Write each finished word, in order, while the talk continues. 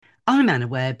I'm Anna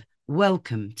Webb.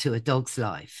 Welcome to A Dog's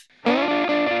Life. Hey,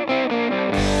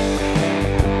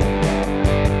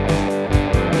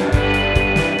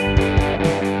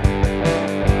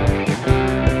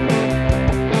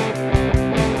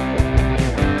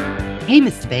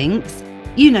 Mr. Binks,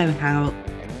 you know how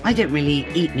I don't really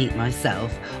eat meat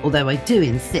myself, although I do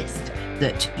insist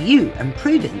that you and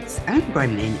Prudence and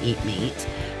Gremlin eat meat,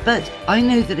 but I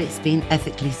know that it's been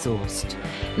ethically sourced.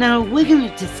 Now, we're going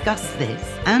to discuss this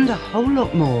and a whole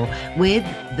lot more with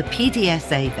the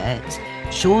PDSA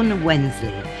vet, Sean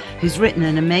Wensley, who's written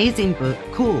an amazing book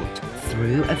called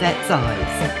Through a Vet's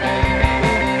Eyes.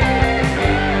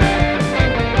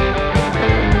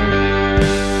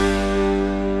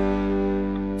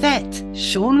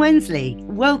 Sean Wensley,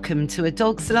 welcome to A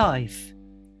Dog's Life.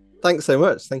 Thanks so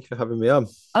much. Thank you for having me on.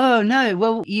 Oh, no.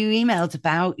 Well, you emailed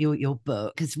about your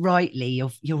book because rightly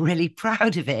you're really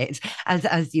proud of it,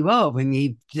 as you are when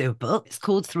you do a book. It's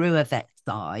called Through a Vet's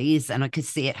Eyes, and I could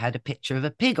see it had a picture of a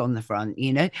pig on the front,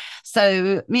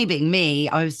 So me being me,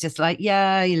 I was just like,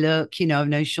 yeah, look, I've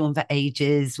known Sean for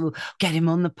ages. We'll get him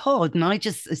on the pod. And I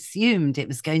just assumed it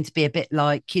was going to be a bit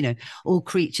like, All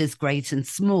Creatures Great and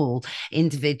Small,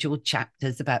 individual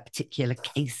chapters about particular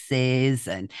cases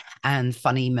and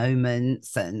funny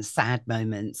moments and sad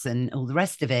moments and all the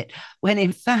rest of it, when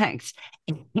in fact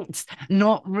it's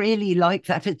not really like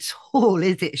that at all,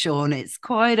 is it, Sean? It's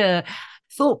quite a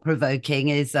thought-provoking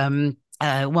is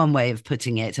one way of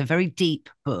putting it, a very deep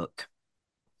book.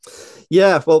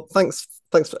 Yeah, well, thanks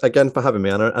again for having me,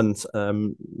 Anna,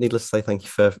 and needless to say, thank you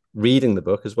for reading the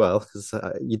book as well, because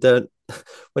you don't,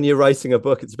 when you're writing a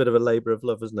book, it's a bit of a labor of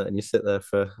love, isn't it? And you sit there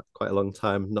for quite a long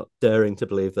time not daring to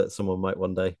believe that someone might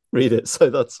one day read it, so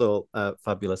that's all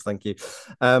fabulous. Thank you.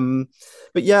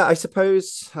 But yeah, I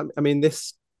suppose, I mean,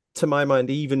 this, to my mind,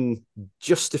 even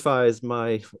justifies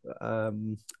my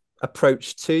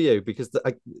approach to you, because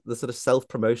the sort of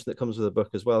self-promotion that comes with a book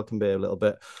as well can be a little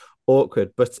bit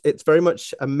awkward, but it's very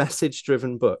much a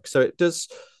message-driven book, so it does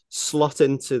slot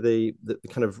into the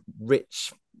kind of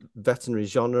rich veterinary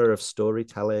genre of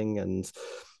storytelling and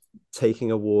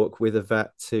taking a walk with a vet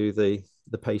to the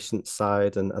patient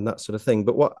side and that sort of thing.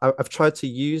 But what I've tried to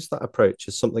use that approach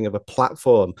as something of a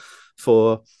platform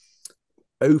for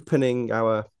opening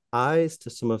our eyes to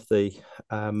some of the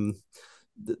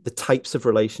types of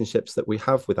relationships that we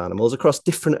have with animals across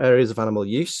different areas of animal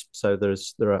use. So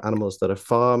there are animals that are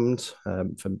farmed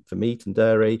for meat and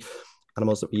dairy,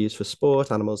 animals that we use for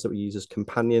sport, animals that we use as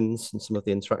companions, and some of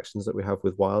the interactions that we have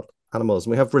with wild animals.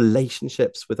 And we have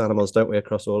relationships with animals, don't we,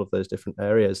 across all of those different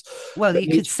areas. Well, but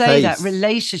you could say that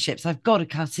relationships, I've got to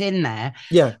cut in there.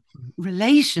 Yeah.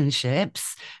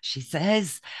 Relationships, she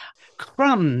says,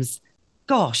 crumbs.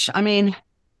 Gosh, I mean,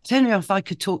 I don't know if I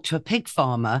could talk to a pig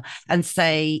farmer and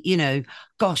say,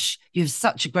 gosh, you have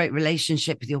such a great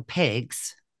relationship with your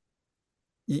pigs.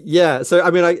 Yeah, so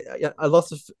I mean, a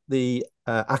lot of the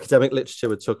academic literature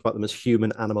would talk about them as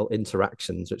human-animal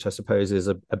interactions, which I suppose is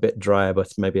a bit drier,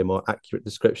 but maybe a more accurate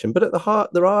description. But at the heart,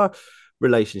 there are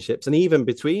relationships, and even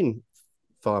between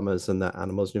farmers and their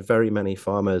animals, very many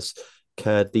farmers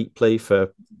care deeply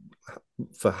for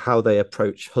how they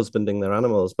approach husbanding their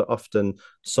animals, but often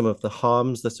some of the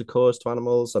harms that are caused to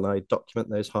animals, and I document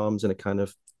those harms in a kind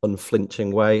of unflinching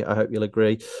way. I hope you'll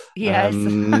agree. Yes,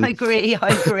 I agree.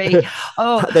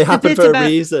 Oh, they happen for a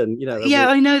reason, Yeah,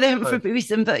 I know they happen for a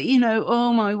reason, but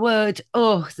oh my word.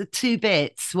 Oh, the two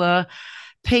bits were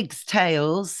pig's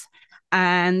tails,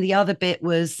 and the other bit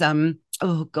was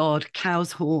oh God,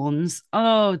 cow's horns.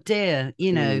 Oh dear,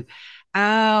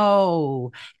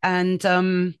 ow.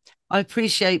 And I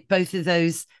appreciate both of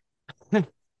those.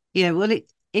 Well,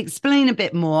 explain a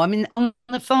bit more. I mean, on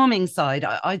the farming side,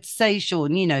 I'd say,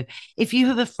 Sean, if you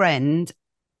have a friend,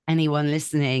 anyone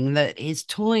listening, that is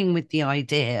toying with the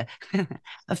idea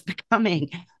of becoming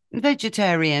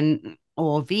vegetarian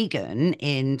or vegan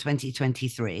in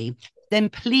 2023, then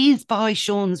please buy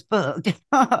Sean's book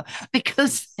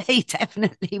because they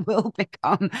definitely will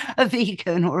become a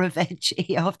vegan or a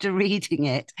veggie after reading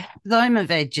it. Because I'm a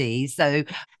veggie, so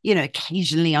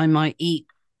occasionally I might eat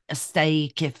a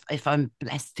steak if I'm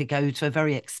blessed to go to a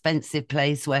very expensive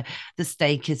place where the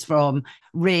steak is from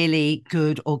really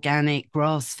good organic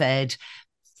grass-fed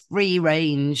free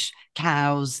range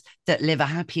cows that live a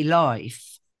happy life.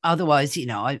 Otherwise,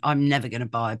 I'm never going to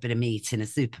buy a bit of meat in a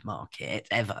supermarket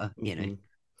ever,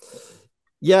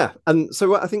 Yeah. And so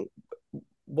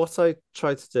what I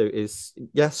try to do is,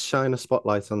 yes, shine a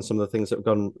spotlight on some of the things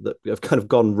that have kind of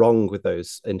gone wrong with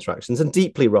those interactions, and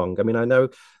deeply wrong. I mean, I know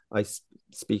I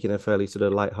speak in a fairly sort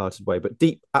of light-hearted way, but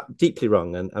deeply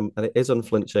wrong, and it is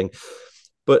unflinching.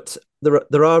 But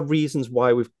there are reasons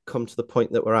why we've come to the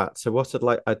point that we're at. So what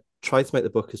I try to make the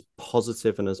book as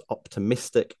positive and as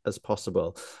optimistic as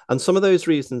possible. And some of those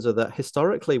reasons are that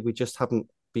historically we just haven't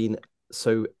been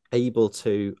so able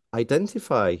to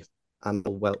identify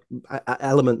animal well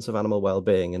elements of animal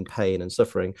well-being and pain and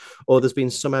suffering, or there's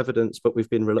been some evidence but we've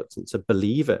been reluctant to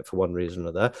believe it for one reason or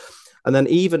another. And then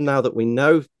even now that we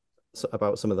know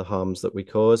about some of the harms that we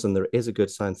cause and there is a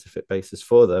good scientific basis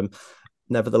for them,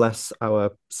 nevertheless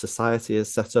our society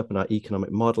is set up and our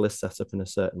economic model is set up in a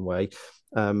certain way,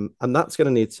 and that's going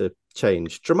to need to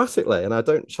change dramatically. And I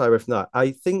don't shy away from that.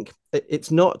 I think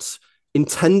it's not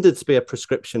intended to be a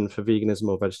prescription for veganism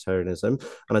or vegetarianism.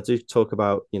 And I do talk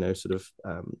about, sort of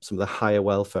some of the higher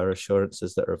welfare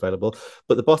assurances that are available.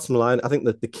 But the bottom line, I think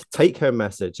that the take home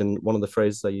message, and one of the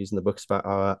phrases I use in the book is about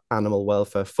our animal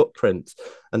welfare footprint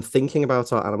and thinking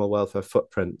about our animal welfare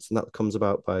footprint. And that comes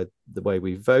about by the way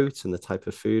we vote and the type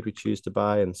of food we choose to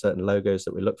buy and certain logos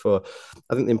that we look for.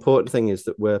 I think the important thing is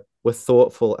that we're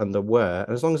thoughtful and aware.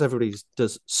 And as long as everybody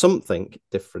does something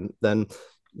different, then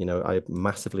I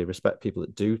massively respect people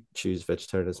that do choose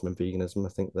vegetarianism and veganism. I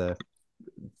think they're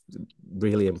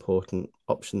really important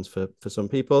options for some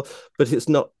people. But it's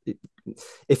not,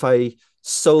 if I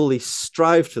solely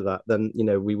strive to that, then,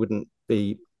 we wouldn't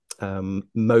be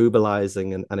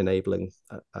mobilizing and enabling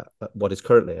what is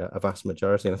currently a vast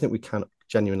majority. And I think we can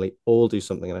genuinely all do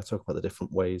something. And I talk about the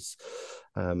different ways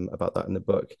about that in the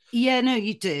book. Yeah, no,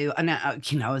 you do. And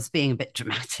I was being a bit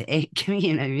dramatic,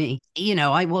 me.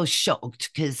 I was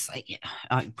shocked because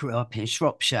I grew up in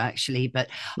Shropshire, actually, but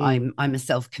I'm a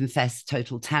self-confessed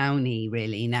total townie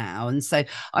really now. And so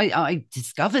I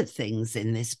discovered things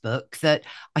in this book that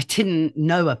I didn't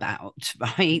know about,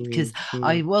 right? Because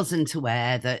I wasn't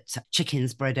aware that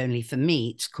chickens bred only for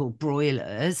meat, called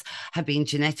broilers, have been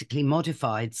genetically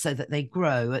modified so that they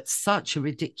grow at such a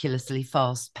ridiculously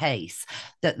fast pace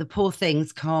that the poor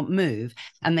things can't move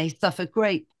and they suffer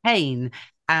great pain,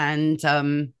 and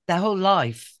their whole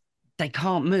life they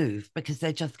can't move because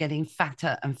they're just getting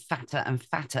fatter and fatter and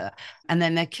fatter, and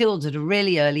then they're killed at a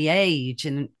really early age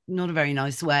in not a very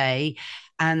nice way,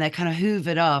 and they're kind of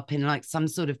hoovered up in like some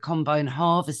sort of combine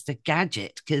harvester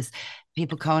gadget because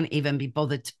people can't even be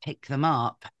bothered to pick them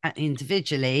up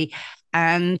individually.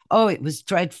 And it was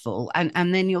dreadful.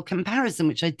 And then your comparison,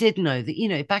 which I did know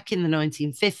that, back in the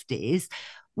 1950s,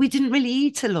 we didn't really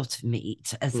eat a lot of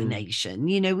meat as a nation.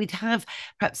 We'd have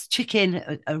perhaps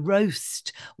chicken, a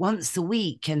roast once a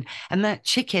week, and that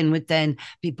chicken would then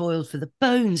be boiled for the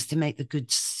bones to make the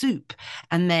good soup.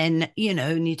 And then,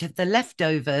 and you'd have the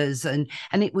leftovers, and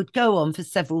it would go on for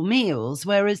several meals.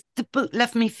 Whereas the book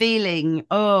left me feeling,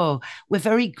 we're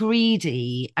very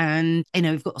greedy, and,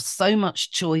 we've got so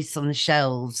much choice on the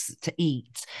shelves to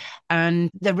eat. And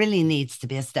there really needs to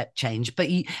be a step change. But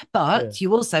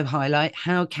you also highlight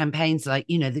how campaigns like,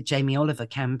 the Jamie Oliver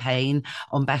campaign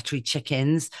on battery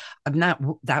chickens, and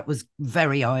that was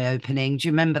very eye-opening. Do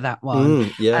you remember that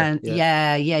one? Yeah. And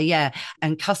yeah.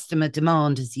 And customer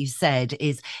demand, as you said,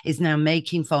 is now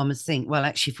making farmers think, well,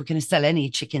 actually, if we're going to sell any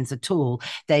chickens at all,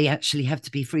 they actually have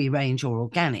to be free range or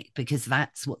organic, because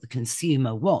that's what the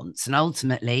consumer wants. And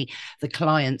ultimately, the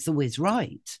client's always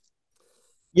right.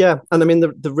 Yeah, and I mean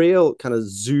the real kind of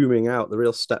zooming out, the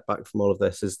real step back from all of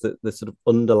this is that the sort of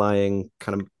underlying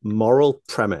kind of moral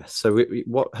premise. So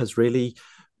what has really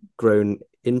grown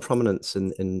in prominence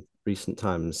in recent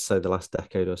times, so the last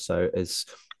decade or so, is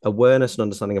awareness and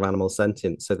understanding of animal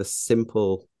sentience. So the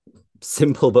simple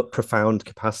but profound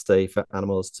capacity for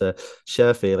animals to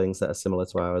share feelings that are similar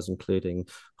to ours, including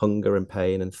hunger and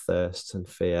pain and thirst and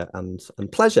fear and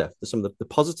pleasure, some of the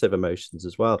positive emotions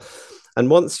as well. And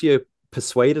once you're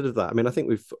persuaded of that, I mean, I think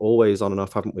we've always on and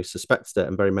off, haven't we, suspected it,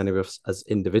 and very many of us as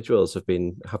individuals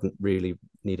haven't really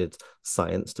needed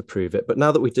science to prove it. But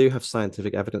now that we do have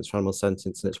scientific evidence for animal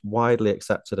sentience, and it's widely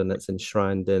accepted and it's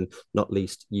enshrined in not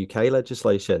least UK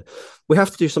legislation, we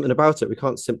have to do something about it. We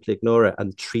can't simply ignore it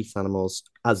and treat animals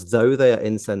as though they are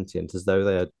insentient, as though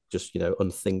they are just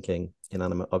unthinking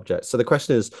inanimate objects. So the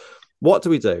question is, what do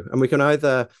we do? And we can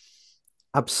either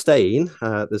abstain.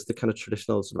 There's the kind of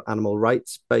traditional sort of animal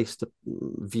rights based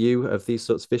view of these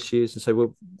sorts of issues, and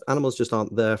so animals just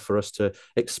aren't there for us to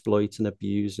exploit and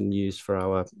abuse and use for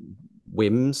our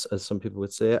whims, as some people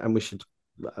would say it, and we should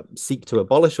seek to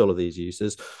abolish all of these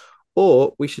uses.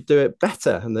 Or we should do it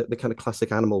better. And the kind of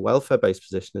classic animal welfare based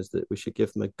position is that we should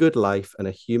give them a good life and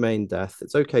a humane death.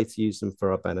 It's okay to use them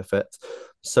for our benefit,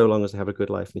 so long as they have a good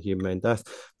life and a humane death.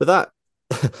 But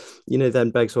that,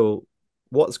 then begs, well,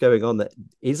 what's going on that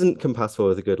isn't compatible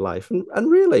with a good life? And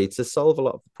really, to solve a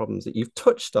lot of the problems that you've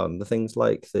touched on, the things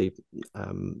like the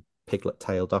piglet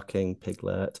tail docking,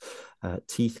 piglet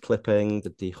teeth clipping, the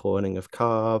dehorning of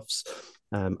calves,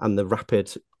 and the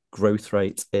rapid growth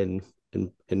rate in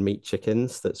meat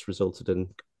chickens that's resulted in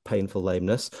painful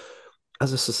lameness.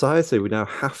 As a society, we now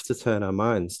have to turn our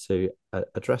minds to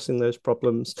addressing those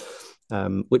problems,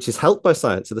 which is helped by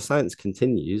science. So the science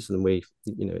continues, and we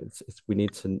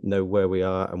need to know where we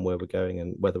are and where we're going,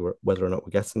 and whether or not we're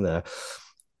getting there.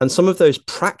 And some of those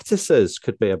practices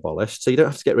could be abolished. So you don't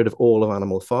have to get rid of all of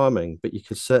animal farming, but you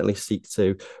could certainly seek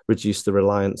to reduce the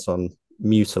reliance on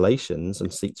mutilations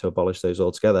and seek to abolish those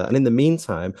altogether. And in the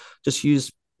meantime, just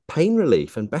use pain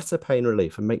relief and better pain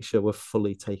relief and make sure we're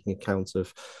fully taking account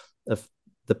of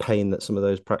the pain that some of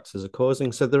those practices are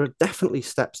causing. So there are definitely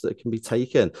steps that can be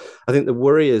taken. I think the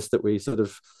worry is that we sort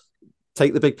of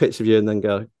take the big picture view and then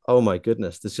go, oh my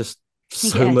goodness, there's just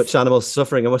so much Yes, animal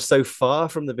suffering and we're so far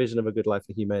from the vision of a good life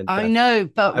for humane I death. know,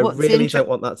 but I what's really interesting? don't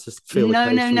want that to feel the No,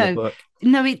 case no, from the no, book.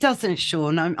 no. It doesn't,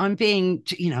 Sean. I'm being,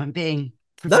 I'm being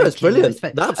No, it's provoking, I brilliant.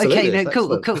 suppose. No, Okay, absolutely, it's no,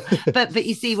 cool, excellent. cool. But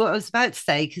you see what I was about to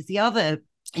say, because the other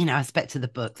aspect of the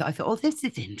book that I thought, oh, this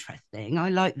is interesting. I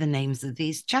like the names of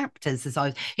these chapters. As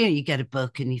I, you get a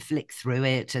book and you flick through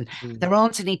it, and there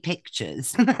aren't any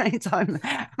pictures. Right? I'm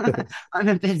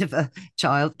a bit of a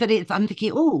child, but I'm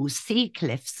thinking, oh, sea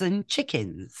cliffs and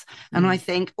chickens, and I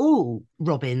think, oh,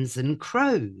 robins and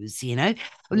crows.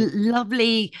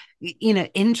 Lovely,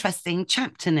 interesting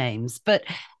chapter names, but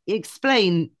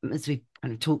explain, as we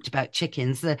kind of talked about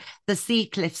chickens, the sea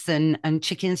cliffs and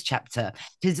chickens chapter,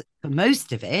 because for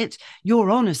most of it, you're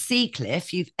on a sea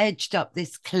cliff, you've edged up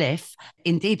this cliff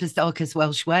in deepest, darkest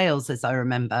Welsh Wales, as I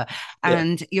remember, Yeah.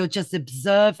 and you're just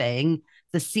observing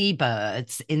the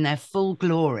seabirds in their full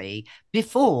glory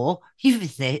before you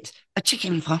visit a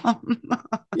chicken farm.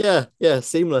 Yeah, yeah,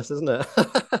 seamless, isn't it?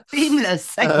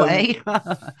 Seamless um,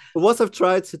 segue. what I've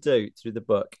tried to do through the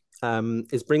book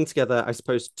is bring together, I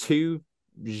suppose, two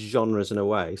genres in a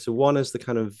way. So one is the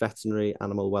kind of veterinary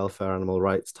animal welfare, animal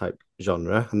rights type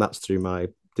genre, and that's through my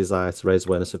desire to raise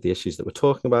awareness of the issues that we're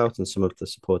talking about and some of the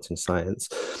supporting science.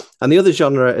 And the other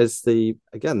genre is the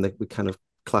kind of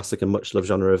classic and much loved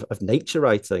genre of nature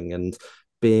writing and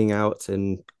being out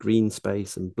in green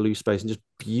space and blue space and just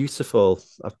beautiful.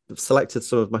 I've selected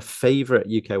some of my favorite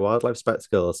UK wildlife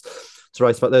spectacles to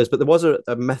write about those, but there was a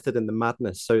method in the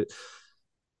madness. So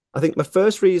I think my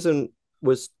first reason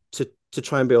was to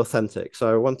try and be authentic.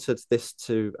 So I wanted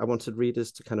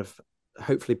readers to kind of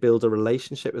hopefully build a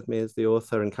relationship with me as the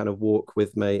author and kind of walk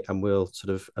with me, and we'll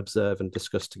sort of observe and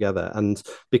discuss together. And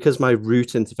because my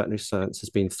route into veterinary science has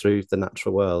been through the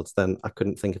natural world, then I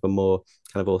couldn't think of a more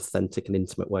kind of authentic and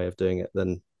intimate way of doing it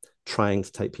than trying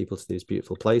to take people to these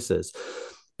beautiful places.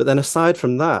 But then aside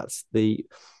from that, the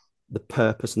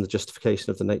purpose and the justification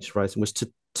of the nature writing was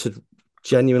to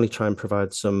genuinely try and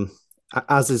provide some,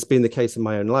 as has been the case in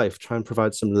my own life, try and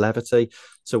provide some levity.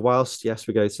 So whilst, yes,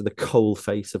 we go to the cold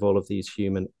face of all of these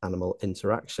human animal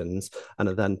interactions and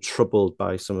are then troubled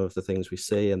by some of the things we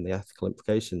see and the ethical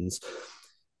implications,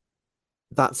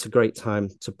 that's a great time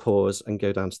to pause and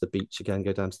go down to the beach again,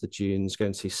 go down to the dunes, go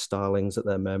and see starlings at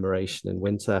their murmuration in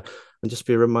winter, and just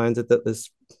be reminded that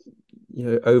there's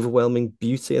overwhelming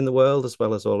beauty in the world as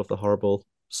well as all of the horrible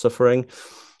suffering.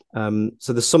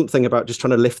 So there's something about just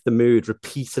trying to lift the mood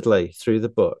repeatedly through the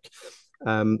book.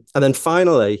 And then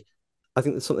finally, I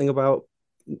think there's something about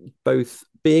both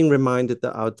being reminded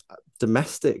that our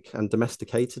domestic and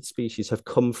domesticated species have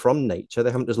come from nature.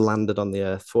 They haven't just landed on the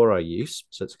earth for our use.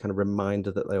 So it's a kind of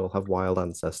reminder that they all have wild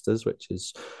ancestors, which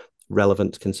is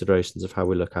relevant to considerations of how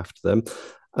we look after them.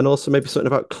 And also maybe something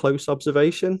about close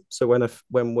observation. So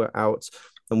when we're out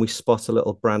and we spot a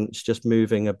little branch just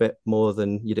moving a bit more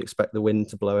than you'd expect the wind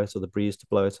to blow it or the breeze to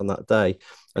blow it on that day,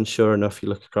 and sure enough, you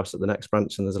look across at the next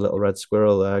branch and there's a little red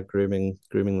squirrel there grooming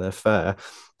their fare.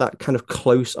 That kind of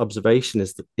close observation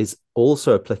is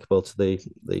also applicable to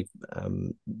the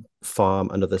farm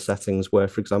and other settings where,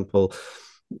 for example,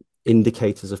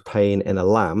 indicators of pain in a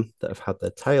lamb that have had their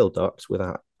tail docked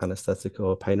without anesthetic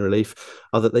or pain relief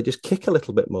are that they just kick a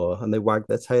little bit more and they wag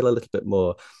their tail a little bit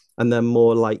more, and they're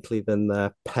more likely than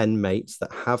their pen mates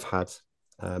that have had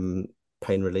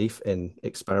pain relief in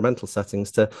experimental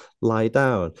settings to lie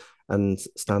down and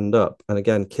stand up and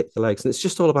again kick the legs. And it's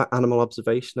just all about animal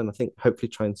observation, and I think hopefully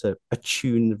trying to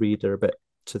attune the reader a bit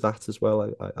to that as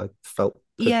well. I felt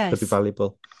could be Yes.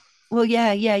 valuable. Well,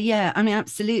 yeah, yeah, yeah. I mean,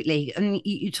 absolutely. And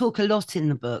you talk a lot in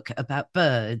the book about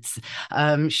birds.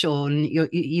 Sean,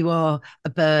 you are a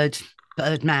bird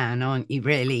bird man, aren't you?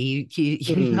 Really, you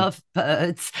Mm, love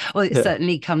birds. Well, it yeah.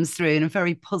 certainly comes through in a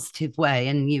very positive way,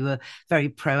 and you were very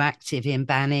proactive in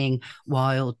banning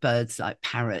wild birds like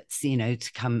parrots,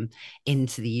 to come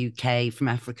into the UK from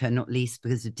Africa, not least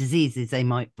because of diseases they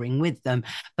might bring with them.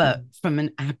 But from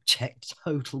an abject,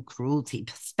 total cruelty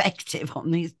perspective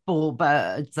on these poor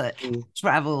birds that Mm.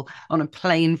 travel on a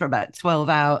plane for about 12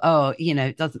 hours,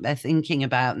 doesn't bear thinking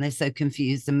about, and they're so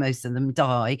confused, and most of them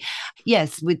die.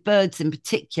 Yes, with birds in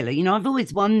particular, I've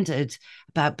always wondered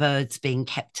about birds being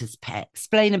kept as pets.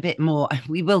 Explain a bit more.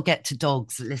 We will get to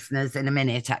dogs, listeners, in a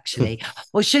minute, actually.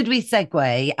 Or should we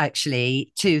segue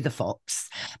actually to the fox?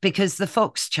 Because the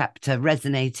fox chapter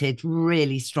resonated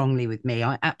really strongly with me.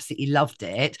 I absolutely loved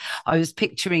it. I was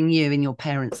picturing you in your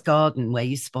parents' garden where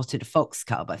you spotted a fox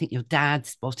cub. I think your dad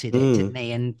spotted it, Mm. didn't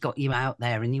he? And got you out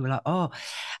there, and you were like, oh.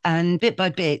 And bit by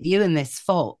bit, you and this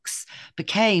fox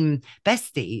became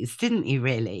besties, didn't you,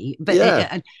 really?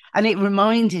 Yeah. And it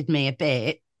reminded me a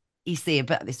bit, you see,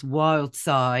 about this wild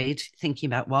side, thinking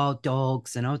about wild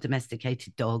dogs and our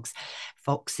domesticated dogs,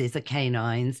 foxes are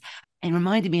canines. It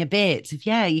reminded me a bit of,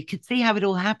 yeah, you could see how it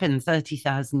all happened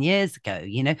 30,000 years ago,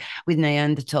 with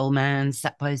Neanderthal man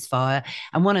sat by his fire.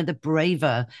 And one of the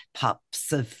braver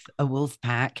pups of a wolf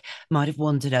pack might have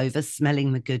wandered over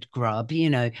smelling the good grub,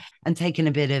 and taken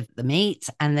a bit of the meat,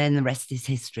 and then the rest is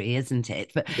history, isn't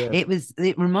it? But Yeah.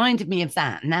 it reminded me of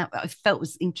that. And that I felt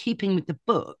was in keeping with the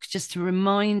book, just to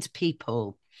remind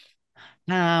people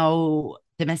how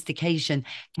domestication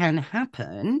can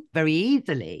happen very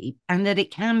easily, and that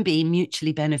it can be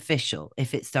mutually beneficial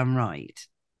if it's done right.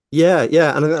 Yeah,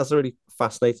 yeah, and I think that's a really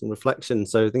fascinating reflection.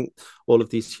 So I think all of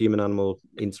these human animal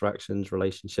interactions,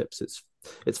 relationships,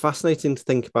 it's fascinating to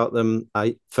think about them.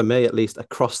 For me at least,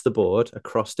 across the board,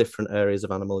 across different areas of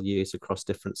animal use, across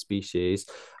different species,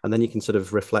 and then you can sort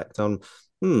of reflect on,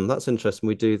 that's interesting.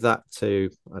 We do that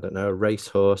to, I don't know, a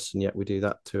racehorse, and yet we do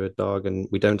that to a dog, and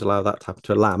we don't allow that to happen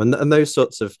to a lamb. And those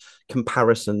sorts of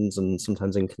comparisons and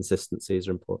sometimes inconsistencies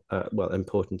are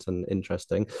important and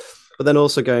interesting. But then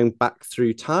also going back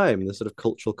through time, the sort of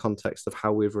cultural context of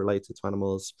how we've related to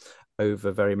animals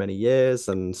over very many years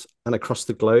and across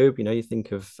the globe. You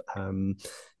think of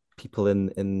people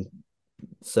in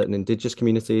certain indigenous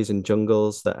communities in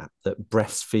jungles that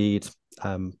breastfeed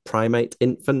primate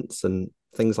infants and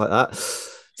things like that.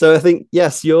 So I think,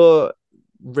 yes, you're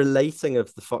relating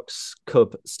of the fox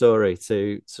cub story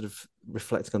to sort of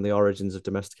reflecting on the origins of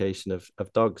domestication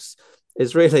of dogs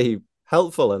is really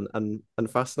helpful and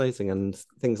fascinating, and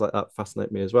things like that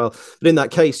fascinate me as well. But in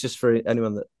that case, just for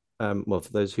anyone that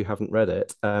for those who haven't read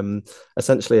it,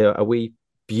 essentially a wee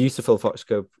beautiful fox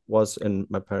cub was in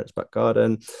my parents' back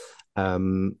garden.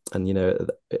 And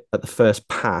at the first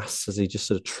pass, as he just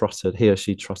sort of he or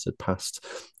she trotted past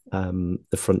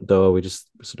the front door, we just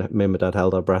sort of, me and my dad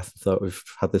held our breath and thought we've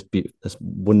had this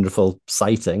wonderful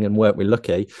sighting, and weren't we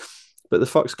lucky? But the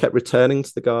fox kept returning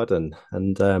to the garden,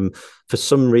 and for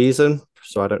some reason,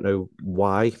 so I don't know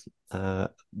why,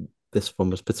 this one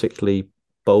was particularly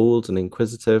bold and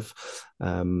inquisitive,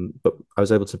 but I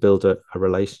was able to build a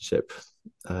relationship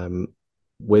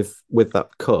with that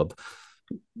cub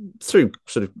through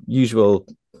sort of usual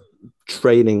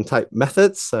training type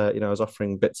methods. I was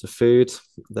offering bits of food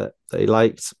that they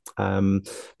liked, but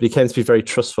he came to be very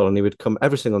trustful, and he would come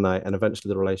every single night. And eventually,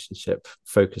 the relationship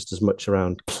focused as much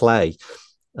around play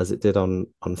as it did on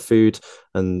food.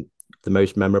 And the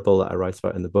most memorable that I write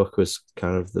about in the book was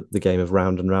kind of the game of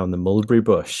round and round the mulberry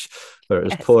bush, where it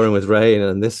was Yes. pouring with rain,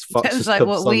 and this It's fox's like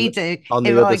cubs what we do. on the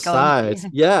Here other I gone. side.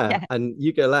 Yeah. Yeah. And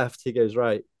you go left, he goes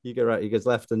right. You go right, he goes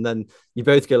left, and then you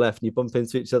both go left, and you bump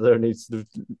into each other, and he sort of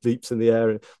leaps in the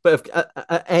air. But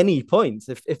at any point,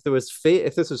 if there was fear,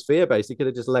 if this was fear based, he could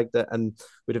have just legged it, and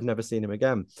we'd have never seen him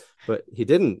again. But he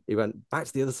didn't. He went back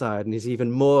to the other side, and he's even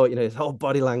more. His whole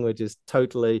body language is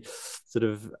totally sort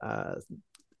of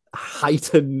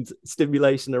heightened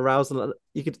stimulation, arousal.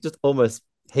 You could just almost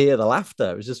hear the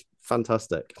laughter. It was just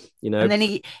fantastic. And then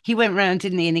he went round,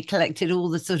 didn't he? And he collected all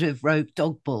the sort of rogue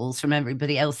dog balls from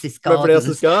everybody else's From everybody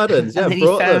else's gardens. gardens, yeah, And and then he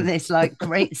brought found them. this like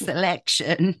great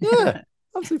selection. Yeah,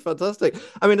 absolutely fantastic.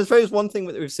 I mean, I suppose one thing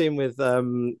that we've seen with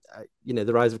the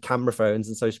rise of camera phones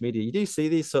and social media, you do see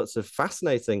these sorts of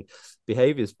fascinating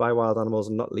behaviors by wild animals,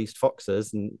 and not least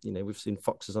foxes. And we've seen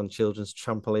foxes on children's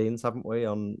trampolines, haven't we,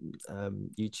 on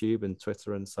YouTube and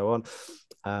Twitter and so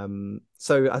on.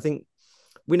 So I think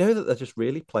we know that they're just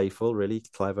really playful, really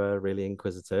clever, really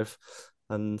inquisitive.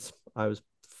 And I was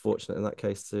fortunate in that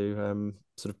case to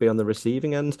sort of be on the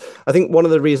receiving end. I think one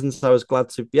of the reasons I was glad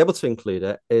to be able to include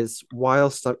it is,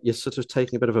 whilst you're sort of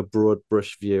taking a bit of a broad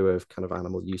brush view of kind of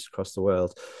animal use across the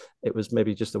world, it was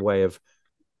maybe just a way of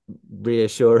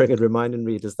reassuring and reminding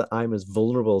readers that I'm as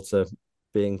vulnerable to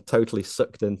being totally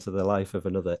sucked into the life of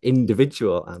another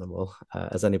individual animal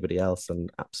as anybody else, and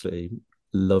absolutely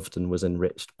loved and was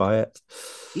enriched by it.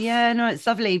 Yeah, no, it's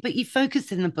lovely. But you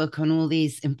focus in the book on all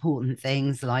these important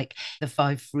things like the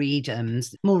five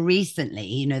freedoms. More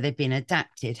recently, they've been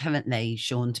adapted, haven't they,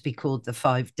 Sean, to be called the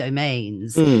five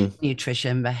domains: Mm.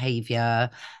 nutrition, behavior,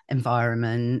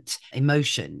 environment,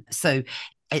 emotion. So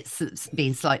it's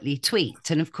been slightly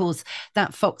tweaked. And of course,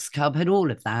 that Fox Cub had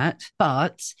all of that.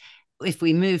 But if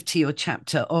we move to your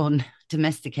chapter on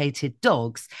domesticated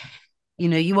dogs,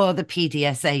 you are the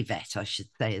PDSA vet, I should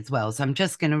say, as well. So I'm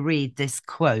just going to read this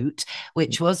quote,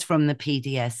 which was from the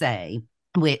PDSA,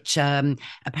 which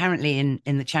apparently,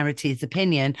 in the charity's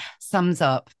opinion, sums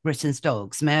up Britain's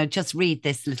dogs. May I just read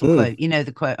this little Mm. quote? You know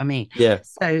the quote I mean. Yeah.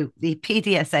 So the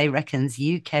PDSA reckons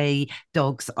UK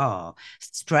dogs are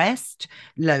stressed,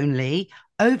 lonely,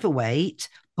 overweight,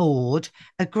 bored,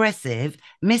 aggressive,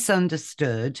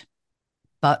 misunderstood,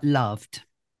 but loved.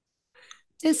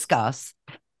 Discuss.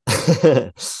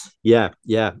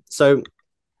 Yeah. So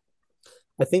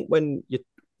I think when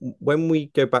we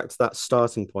go back to that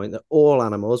starting point, that all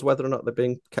animals, whether or not they're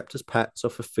being kept as pets or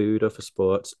for food or for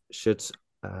sport, should,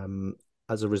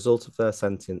 as a result of their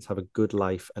sentience, have a good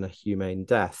life and a humane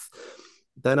death.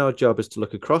 Then our job is to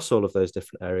look across all of those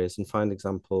different areas and find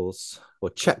examples, or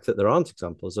check that there aren't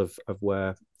examples of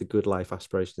where the good life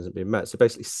aspiration isn't being met. So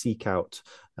basically seek to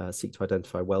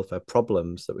identify welfare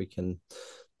problems that we can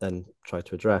then try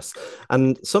to address.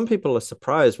 And some people are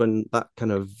surprised when that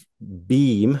kind of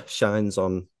beam shines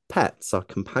on pets, our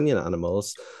companion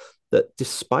animals, that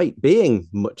despite being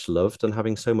much loved and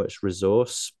having so much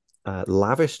resource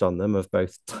lavished on them of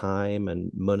both time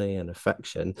and money and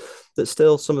affection, that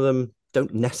still some of them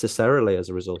don't necessarily, as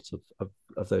a result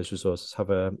of those resources,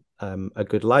 have a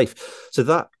good life. So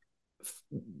that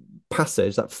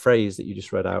passage, that phrase that you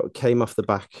just read out, came off the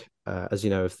back, as you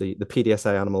know, of the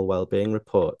PDSA Animal Wellbeing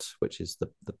Report, which is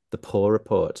the PAW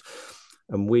report.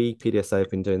 And we, PDSA, have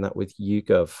been doing that with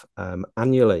YouGov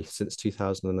annually since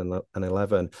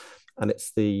 2011. And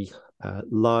it's the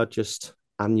largest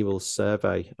annual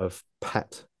survey of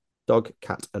pet, dog,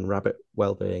 cat, and rabbit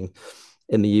wellbeing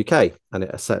in the UK. And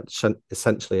it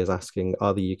essentially is asking,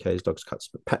 are the UK's dogs, cats,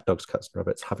 pet dogs, cats, and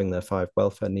rabbits having their 5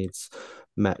 welfare needs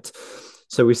met?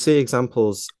 So we see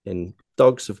examples in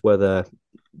dogs of where they're,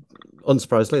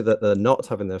 unsurprisingly, that they're not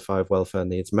having their 5 welfare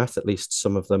needs met, at least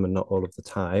some of them and not all of the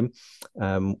time.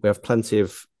 We have plenty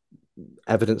of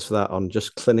evidence for that on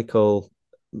just clinical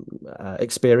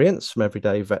experience from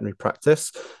everyday veterinary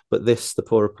practice. But the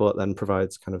PAW report then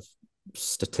provides kind of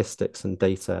statistics and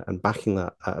data and backing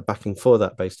for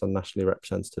that based on nationally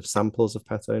representative samples of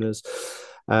pet owners.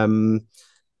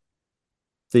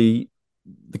 The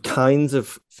kinds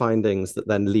of findings that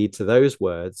then lead to those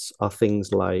words are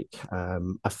things like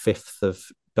a fifth of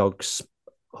dogs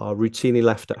are routinely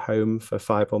left at home for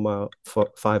 5 or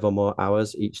more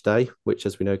hours each day, which,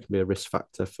 as we know, can be a risk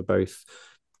factor for both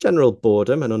general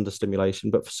boredom and understimulation,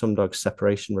 but for some dogs,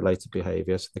 separation related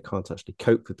behavior. So they can't actually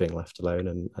cope with being left alone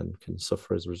and can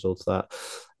suffer as a result of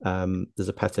that. There's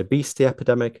a pet obesity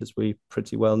epidemic, as we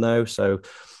pretty well know. So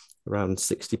around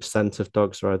 60% of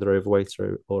dogs are either overweight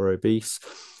or obese,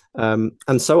 and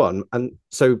so on. And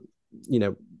so,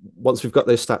 once we've got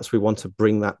those stats, we want to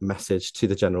bring that message to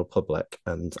the general public.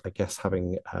 And I guess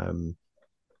having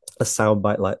a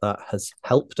soundbite like that has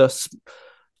helped us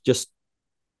just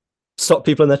stop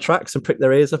people in their tracks and prick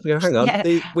their ears up and go, hang on, Yeah,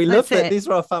 we love it. it. These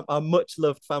are our much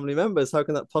loved family members. How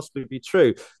can that possibly be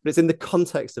true? But it's in the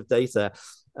context of data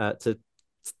to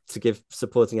give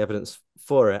supporting evidence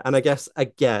for it. And I guess,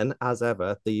 again, as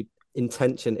ever, the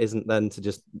intention isn't then to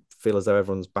just feel as though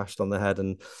everyone's bashed on the head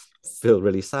and feel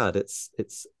really sad. It's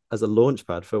as a launch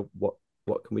pad for what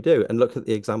can we do, and look at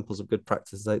the examples of good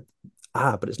practices. Like,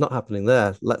 but it's not happening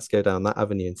there. Let's go down that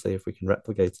avenue and see if we can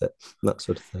replicate it, and that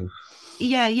sort of thing.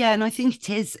 Yeah, and I think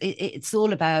it's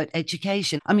all about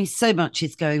education. I mean, so much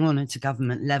is going on at a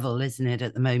government level, isn't it,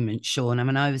 at the moment, Sean? I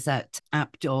mean, I was at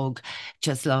AppDog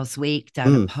just last week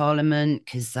down at Parliament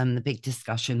because the big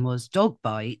discussion was dog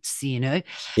bites,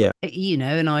 Yeah.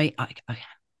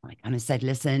 And I kind of said,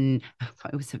 listen, I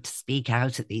always have to speak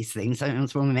out at these things. I don't know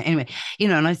what's wrong with it. Anyway,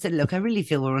 and I said, look, I really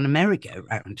feel we're on a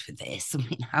merry-go-round for this. I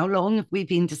mean, how long have we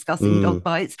been discussing dog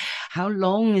bites? How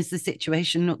long is the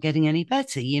situation not getting any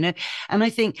better, And I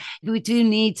think we do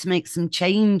need to make some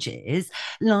changes,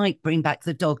 like bring back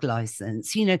the dog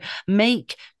license,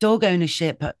 make dog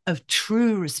ownership of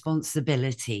true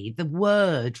responsibility. The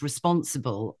word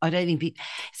responsible, I don't think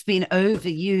it's been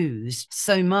overused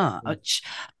so much.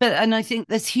 And I think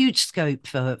there's huge scope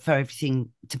for everything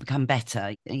to become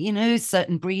better. You know,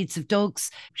 certain breeds of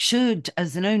dogs should,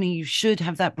 as an owner, you should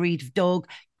have that breed of dog.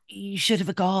 You should have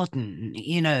a garden,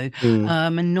 you know,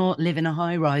 Mm. and not live in a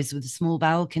high rise with a small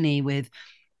balcony with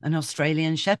an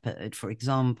Australian Shepherd, for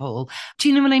example. Do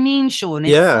you know what I mean, Sean?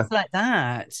 It's stuff Yeah, like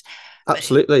that. But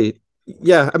absolutely.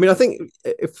 Yeah, I mean, I think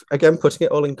if again putting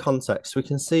it all in context, we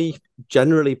can see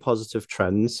generally positive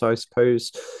trends. So I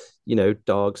suppose,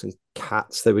 dogs and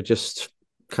cats, they were just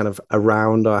kind of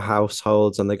around our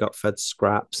households and they got fed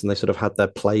scraps and they sort of had their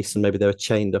place and maybe they were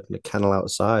chained up in a kennel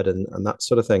outside and that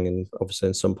sort of thing. And obviously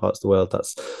in some parts of the world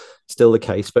that's still the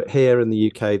case. But here in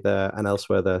the UK there and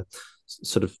elsewhere, the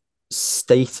sort of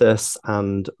status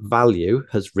and value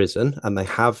has risen and they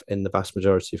have in the vast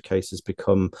majority of cases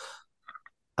become,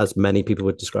 as many people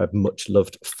would describe, much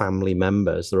loved family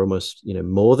members. They're almost,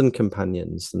 more than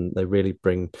companions, and they really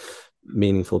bring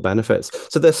meaningful benefits.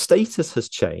 So their status has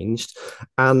changed,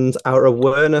 and our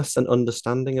awareness and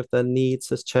understanding of their needs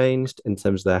has changed in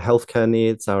terms of their healthcare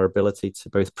needs. Our ability to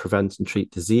both prevent and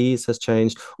treat disease has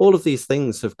changed. All of these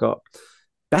things have got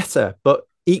better, but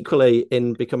equally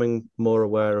in becoming more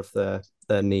aware of their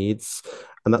needs,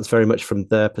 and that's very much from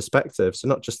their perspective. So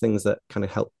not just things that kind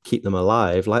of help keep them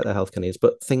alive like their healthcare needs,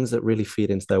 but things that really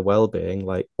feed into their well-being,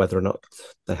 like whether or not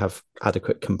they have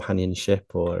adequate companionship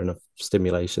or enough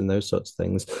stimulation, those sorts of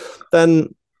things.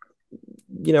 Then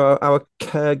our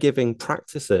caregiving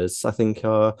practices, I think,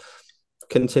 are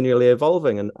continually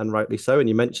evolving, and rightly so. And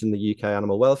you mentioned the UK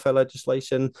animal welfare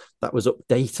legislation that was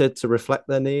updated to reflect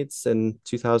their needs in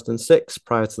 2006.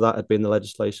 Prior to that had been the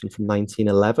legislation from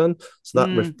 1911. So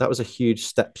that was a huge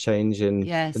step change in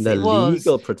yes, their it was.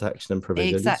 legal protection and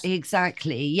provisions.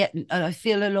 Exactly. Yet I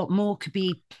feel a lot more could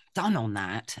be done on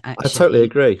that, I totally actually.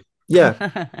 agree.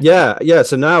 Yeah. Yeah.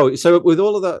 So with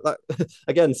all of that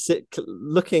again,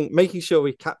 making sure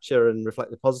we capture and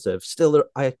reflect the positive. Still,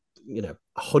 I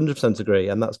 100% agree,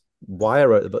 and that's why I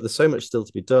wrote it. But there's so much still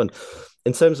to be done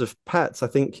in terms of pets. I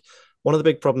think one of the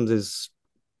big problems is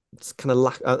it's kind of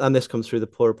lack, and this comes through the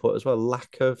poor report as well,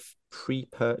 lack of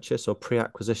pre-purchase or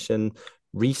pre-acquisition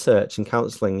research and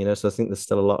counselling. So I think there's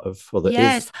still a lot of, well, there is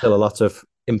Yes. still a lot of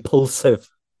impulsive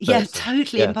Yeah, purchasing.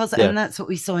 totally Yeah, impossible. yeah, And that's what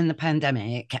we saw in the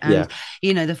pandemic. And,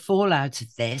 yeah. the fallout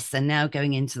of this, and now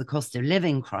going into the cost of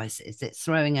living crisis, it's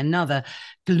throwing another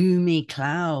gloomy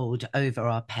cloud over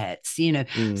our pets.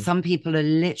 Mm, some people are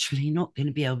literally not going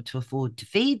to be able to afford to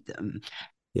feed them.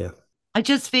 yeah. I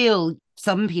just feel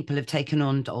some people have taken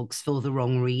on dogs for the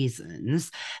wrong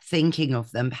reasons, thinking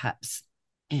of them perhaps,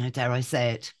 dare I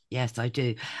say it? Yes, I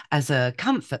do, as a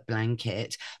comfort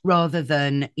blanket rather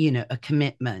than, a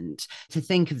commitment, to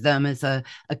think of them as a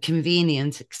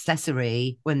convenient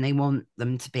accessory when they want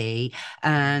them to be,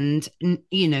 and,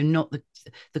 not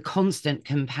the constant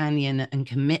companion and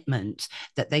commitment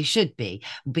that they should be,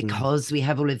 Mm. because we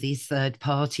have all of these third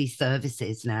party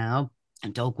services now,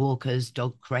 dog walkers,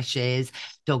 dog creches,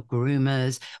 dog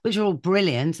groomers, which are all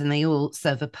brilliant and they all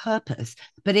serve a purpose.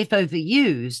 But if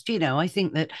overused, I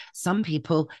think that some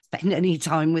people spend any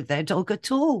time with their dog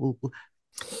at all.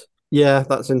 Yeah,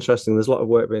 that's interesting. There's a lot of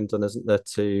work being done, isn't there,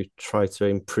 to try to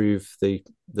improve the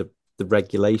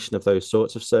regulation of those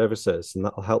sorts of services, and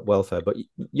that'll help welfare. But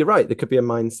you're right, there could be a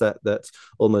mindset that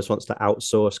almost wants to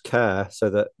outsource care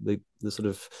so that the sort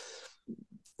of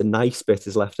the nice bit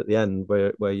is left at the end,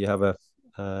 where you have a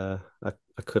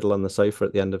cuddle on the sofa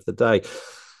at the end of the day.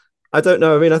 I don't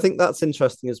know. I mean, I think that's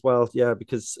interesting as well. Yeah,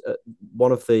 because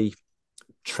one of the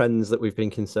trends that we've been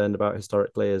concerned about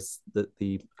historically is that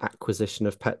the acquisition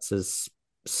of pets as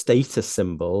status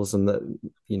symbols, and that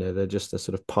they're just a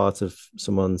sort of part of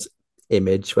someone's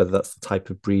image, whether that's the type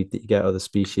of breed that you get or the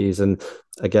species. And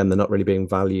again, they're not really being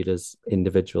valued as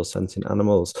individual sentient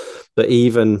animals. But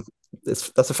even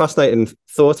that's a fascinating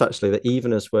thought, actually, that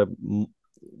even as we're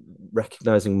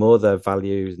recognizing more their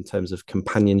value in terms of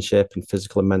companionship and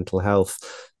physical and mental health,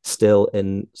 still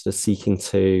in sort of seeking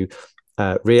to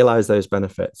realize those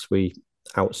benefits, we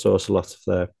outsource a lot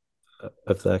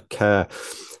of their care.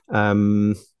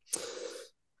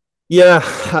 Yeah,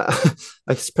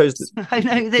 I suppose I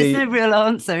know there's no real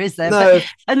answer, is there? But no.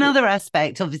 another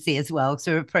aspect, obviously, as well,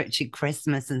 so we're approaching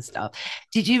Christmas and stuff.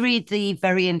 Did you read the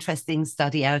very interesting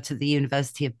study out of the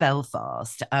University of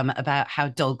Belfast about how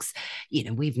dogs,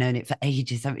 we've known it for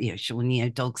ages, haven't you,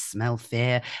 Sean? Dogs smell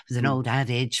fear. It was an old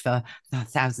adage for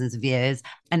thousands of years.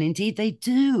 And indeed, they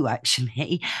do,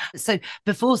 actually. So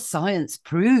before science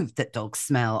proved that dogs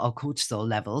smell our cortisol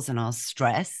levels and our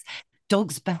stress,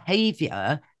 dogs'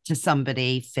 behavior to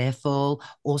somebody fearful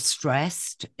or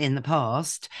stressed in the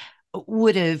past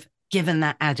would have given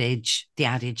that adage, the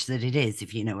adage that it is,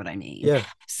 if you know what I mean. Yeah.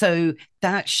 So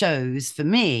that shows for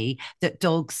me that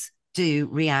dogs do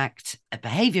react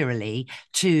behaviorally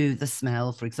to the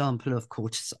smell, for example, of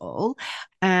cortisol.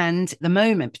 And the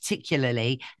moment,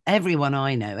 particularly, everyone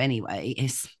I know anyway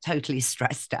is totally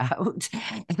stressed out.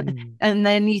 Mm. And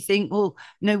then you think, well,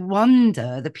 no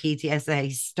wonder the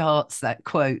PDSA starts that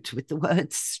quote with the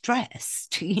word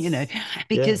stressed, Yeah.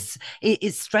 because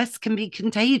stress can be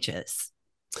contagious.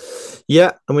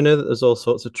 Yeah, and we know that there's all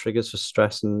sorts of triggers for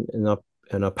stress in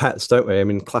our pets, don't we? I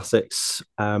mean, classics.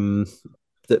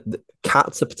 The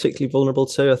cats are particularly vulnerable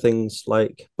to are things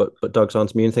like, but dogs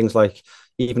aren't immune. Things like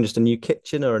even just a new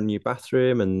kitchen or a new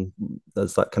bathroom, and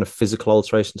there's that kind of physical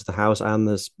alteration to the house, and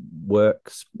there's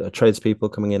works, tradespeople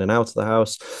coming in and out of the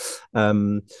house.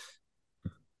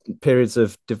 Periods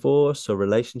of divorce or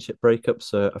relationship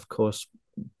breakups are, of course,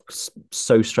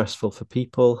 so stressful for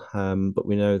people. But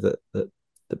we know that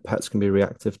the pets can be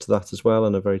reactive to that as well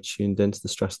and are very tuned into the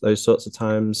stress at those sorts of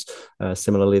times.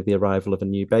 Similarly, the arrival of a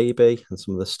new baby and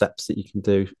some of the steps that you can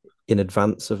do in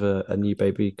advance of a new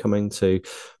baby coming to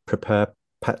prepare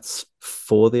pets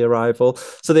for the arrival.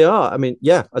 So they are, I mean,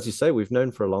 yeah, as you say, we've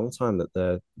known for a long time that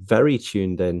they're very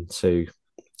tuned in to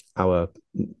our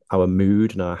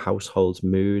mood and our household's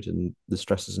mood and the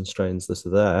stresses and strains that are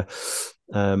there.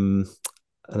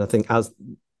 And I think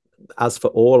as for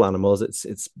all animals,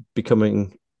 it's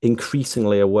becoming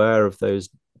increasingly aware of those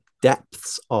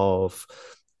depths of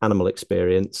animal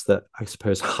experience that I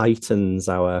suppose heightens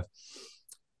our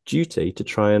duty to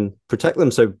try and protect them.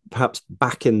 So perhaps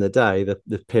back in the day,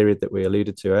 the period that we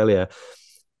alluded to earlier,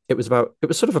 it was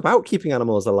sort of about keeping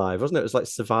animals alive, wasn't it? It was like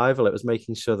survival. It was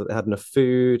making sure that they had enough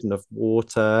food, enough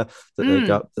water,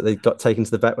 that they got taken to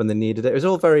the vet when they needed it. It was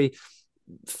all very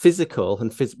physical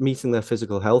and meeting their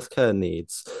physical healthcare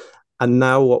needs. And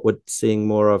now what we're seeing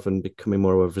more of and becoming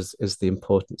more of is the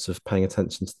importance of paying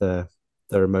attention to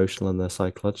their emotional and their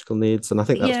psychological needs. And I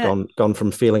think that's Yeah. gone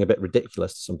from feeling a bit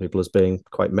ridiculous to some people as being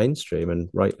quite mainstream, and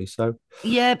rightly so.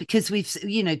 Yeah, because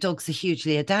dogs are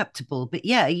hugely adaptable. But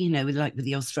yeah, like with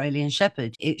the Australian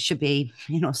Shepherd, it should be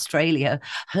in Australia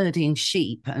herding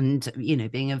sheep and,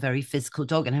 being a very physical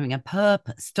dog and having a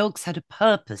purpose. Dogs had a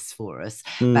purpose for us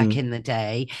back in the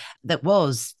day that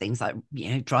was things like,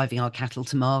 driving our cattle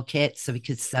to market so we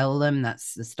could sell them.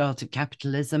 That's the start of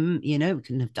capitalism. We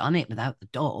couldn't have done it without the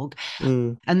dog.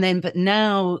 But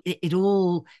now it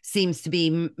all seems to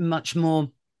be much more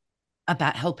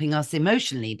about helping us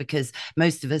emotionally, because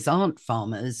most of us aren't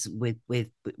farmers with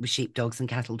sheep dogs and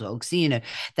cattle dogs.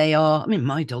 They are, I mean,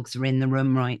 my dogs are in the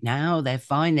room right now. They're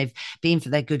fine. They've been for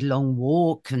their good long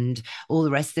walk and all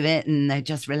the rest of it, and they're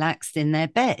just relaxed in their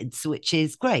beds, which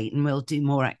is great. And we'll do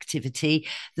more activity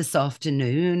this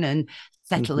afternoon and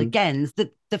settle again.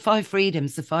 The five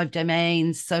freedoms, the five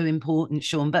domains, so important,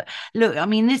 Sean. But look, I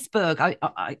mean, this book,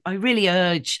 I really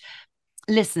urge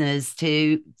listeners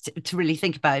to really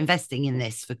think about investing in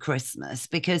this for Christmas,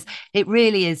 because it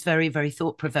really is very, very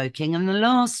thought-provoking. And the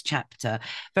last chapter,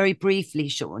 very briefly,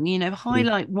 Sean,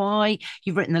 highlight why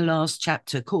you've written the last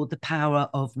chapter called The Power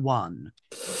of One.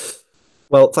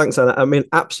 Well, thanks, Anna. I mean,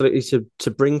 absolutely,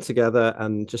 to bring together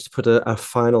and just to put a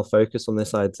final focus on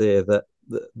this idea that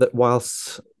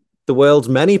whilst the world's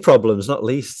many problems, not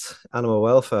least animal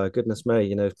welfare, goodness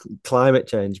me, climate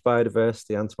change,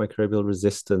 biodiversity, antimicrobial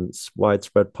resistance,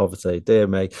 widespread poverty, dear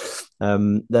me,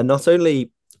 they're not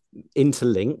only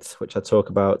interlinked, which I talk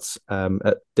about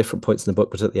at different points in the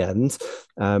book, but at the end,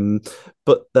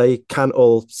 but they can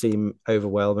all seem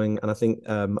overwhelming. And I think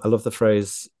I love the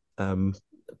phrase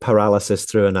paralysis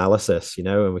through analysis,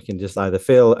 and we can just either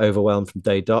feel overwhelmed from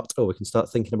day dot, or we can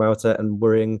start thinking about it and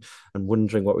worrying and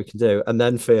wondering what we can do, and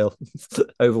then feel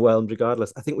overwhelmed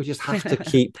regardless. I think we just have to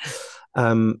keep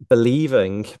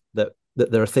believing that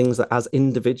there are things that as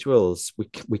individuals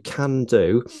we can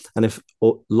do, and if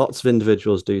lots of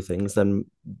individuals do things, then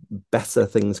better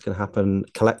things can happen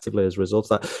collectively as a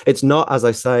result of that. It's not, as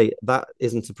I say, that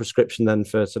isn't a prescription then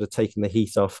for sort of taking the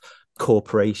heat off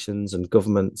corporations and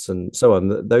governments and so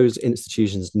on. Those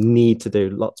institutions need to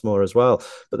do lots more as well,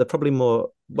 but they're probably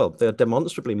they're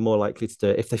demonstrably more likely to do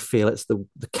it if they feel it's the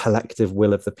collective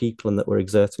will of the people and that we're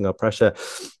exerting our pressure.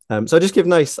 So I just give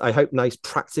nice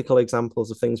practical examples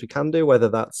of things we can do, whether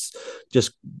that's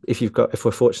just if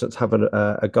we're fortunate to have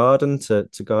a garden, to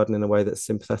garden in a way that's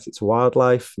sympathetic to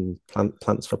wildlife and plant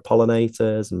plants for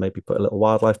pollinators, and maybe put a little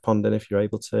wildlife pond in if you're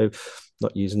able to,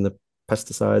 not using the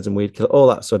pesticides and weed killer, all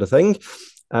that sort of thing.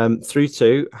 through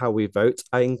to how we vote.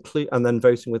 I include, and then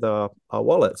voting with our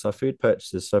wallets, our food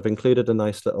purchases. So I've included a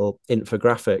nice little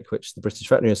infographic, which the British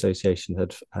Veterinary Association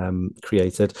had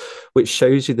created, which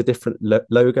shows you the different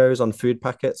logos on food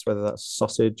packets, whether that's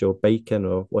sausage or bacon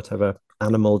or whatever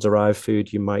animal derived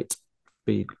food you might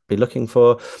be looking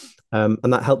for.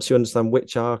 And that helps you understand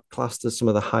which are classed as some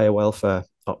of the higher welfare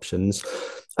options,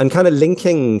 and kind of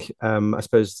linking, I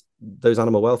suppose, those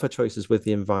animal welfare choices with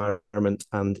the environment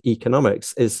and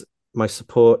economics is my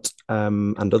support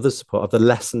and others' support of the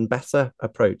less and better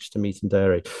approach to meat and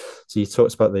dairy. So you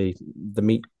talked about the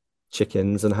meat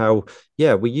chickens and how,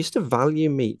 yeah, we used to value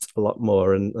meat a lot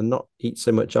more and not eat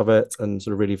so much of it and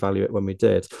sort of really value it when we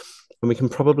did. And we can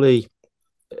probably,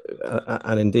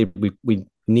 and indeed we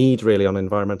need really on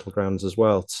environmental grounds as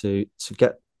well to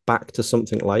get back to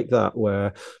something like that,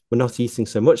 where we're not eating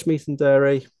so much meat and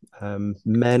dairy.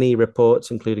 Many reports,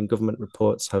 including government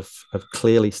reports, have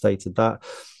clearly stated that.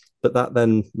 But that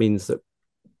then means that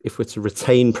if we're to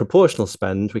retain proportional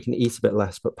spend, we can eat a bit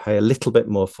less but pay a little bit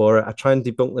more for it. I try and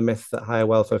debunk the myth that higher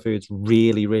welfare food's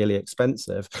really, really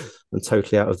expensive and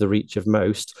totally out of the reach of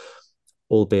most,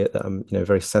 albeit that I'm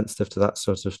very sensitive to that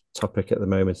sort of topic at the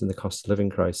moment in the cost of living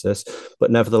crisis.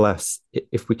 But nevertheless,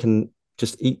 if we can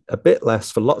just eat a bit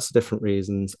less for lots of different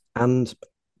reasons and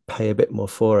pay a bit more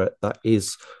for it, that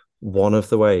is one of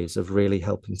the ways of really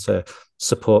helping to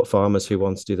support farmers who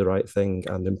want to do the right thing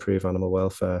and improve animal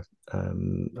welfare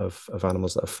of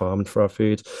animals that are farmed for our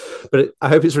food. But I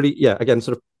hope it's really, again,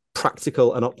 sort of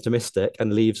practical and optimistic,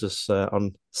 and leaves us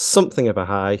on something of a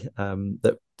high,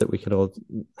 that we can all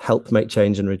help make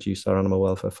change and reduce our animal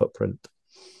welfare footprint.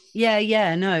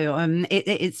 Yeah, no,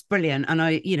 it's brilliant,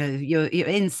 and your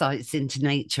insights into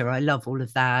nature, I love all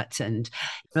of that. And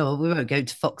we won't go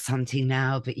to fox hunting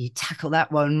now, but you tackle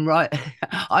that one right.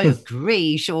 I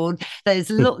agree, Sean. There's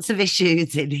lots of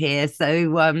issues in here,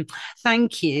 so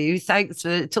thank you. Thanks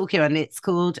for talking. And it's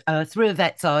called Through a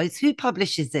Vet's Eyes. Who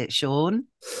publishes it, Sean?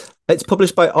 It's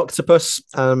published by Octopus,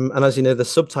 and as you know, the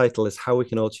subtitle is "How We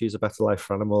Can All Choose a Better Life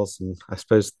for Animals," and I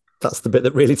suppose that's the bit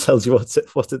that really tells you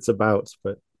what it's about.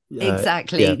 But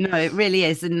exactly. Yeah. No, it really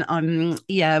is. And and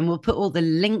we'll put all the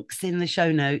links in the show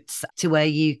notes to where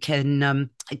you can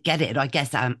get it, I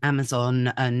guess,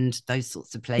 Amazon and those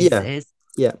sorts of places.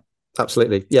 Yeah,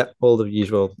 absolutely. Yeah, all the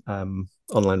usual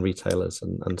online retailers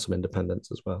and some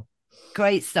independents as well.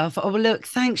 Great stuff. Oh, well, look,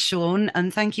 thanks, Sean.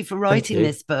 And thank you for writing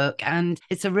this book. And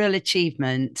it's a real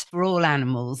achievement for all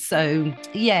animals. So,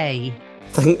 yay.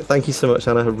 Thank you so much,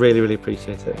 Anna. I really, really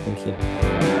appreciate it. Thank you.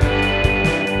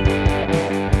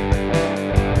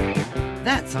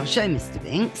 That's our show, Mr.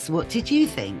 Binks. What did you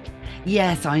think?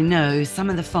 Yes, I know some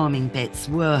of the farming bits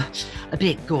were a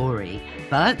bit gory,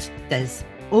 but there's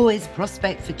always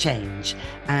prospect for change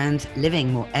and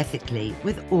living more ethically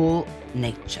with all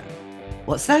nature.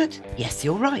 What's that? Yes,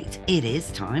 you're right. It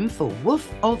is time for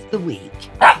Woof of the Week.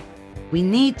 We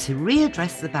need to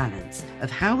readdress the balance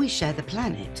of how we share the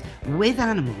planet with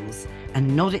animals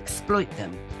and not exploit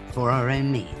them for our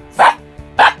own means.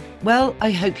 Well, I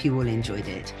hope you all enjoyed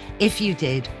it. If you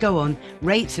did, go on,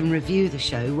 rate and review the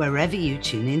show wherever you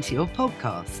tune into your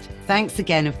podcast. Thanks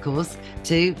again, of course,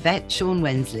 to Vet Sean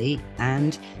Wensley,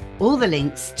 and all the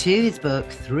links to his book,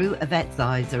 Through a Vet's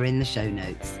Eyes, are in the show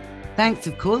notes. Thanks,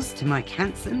 of course, to Mike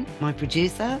Hansen, my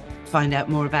producer. Find out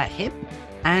more about him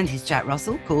and his Jack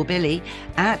Russell, Call Billy,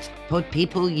 at Pod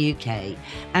People UK.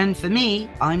 And for me,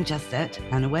 I'm just at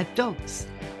Anna Webb Dogs.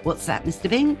 What's that, Mr.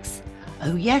 Binks?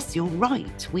 Oh yes, you're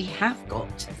right. We have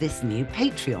got this new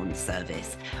Patreon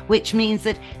service, which means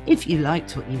that if you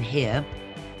liked what you hear,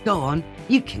 go on,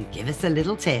 you can give us a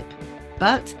little tip.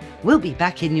 But we'll be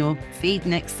back in your feed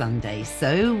next Sunday,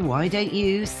 so why don't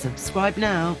you subscribe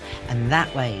now? And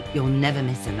that way you'll never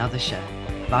miss another show.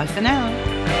 Bye for now.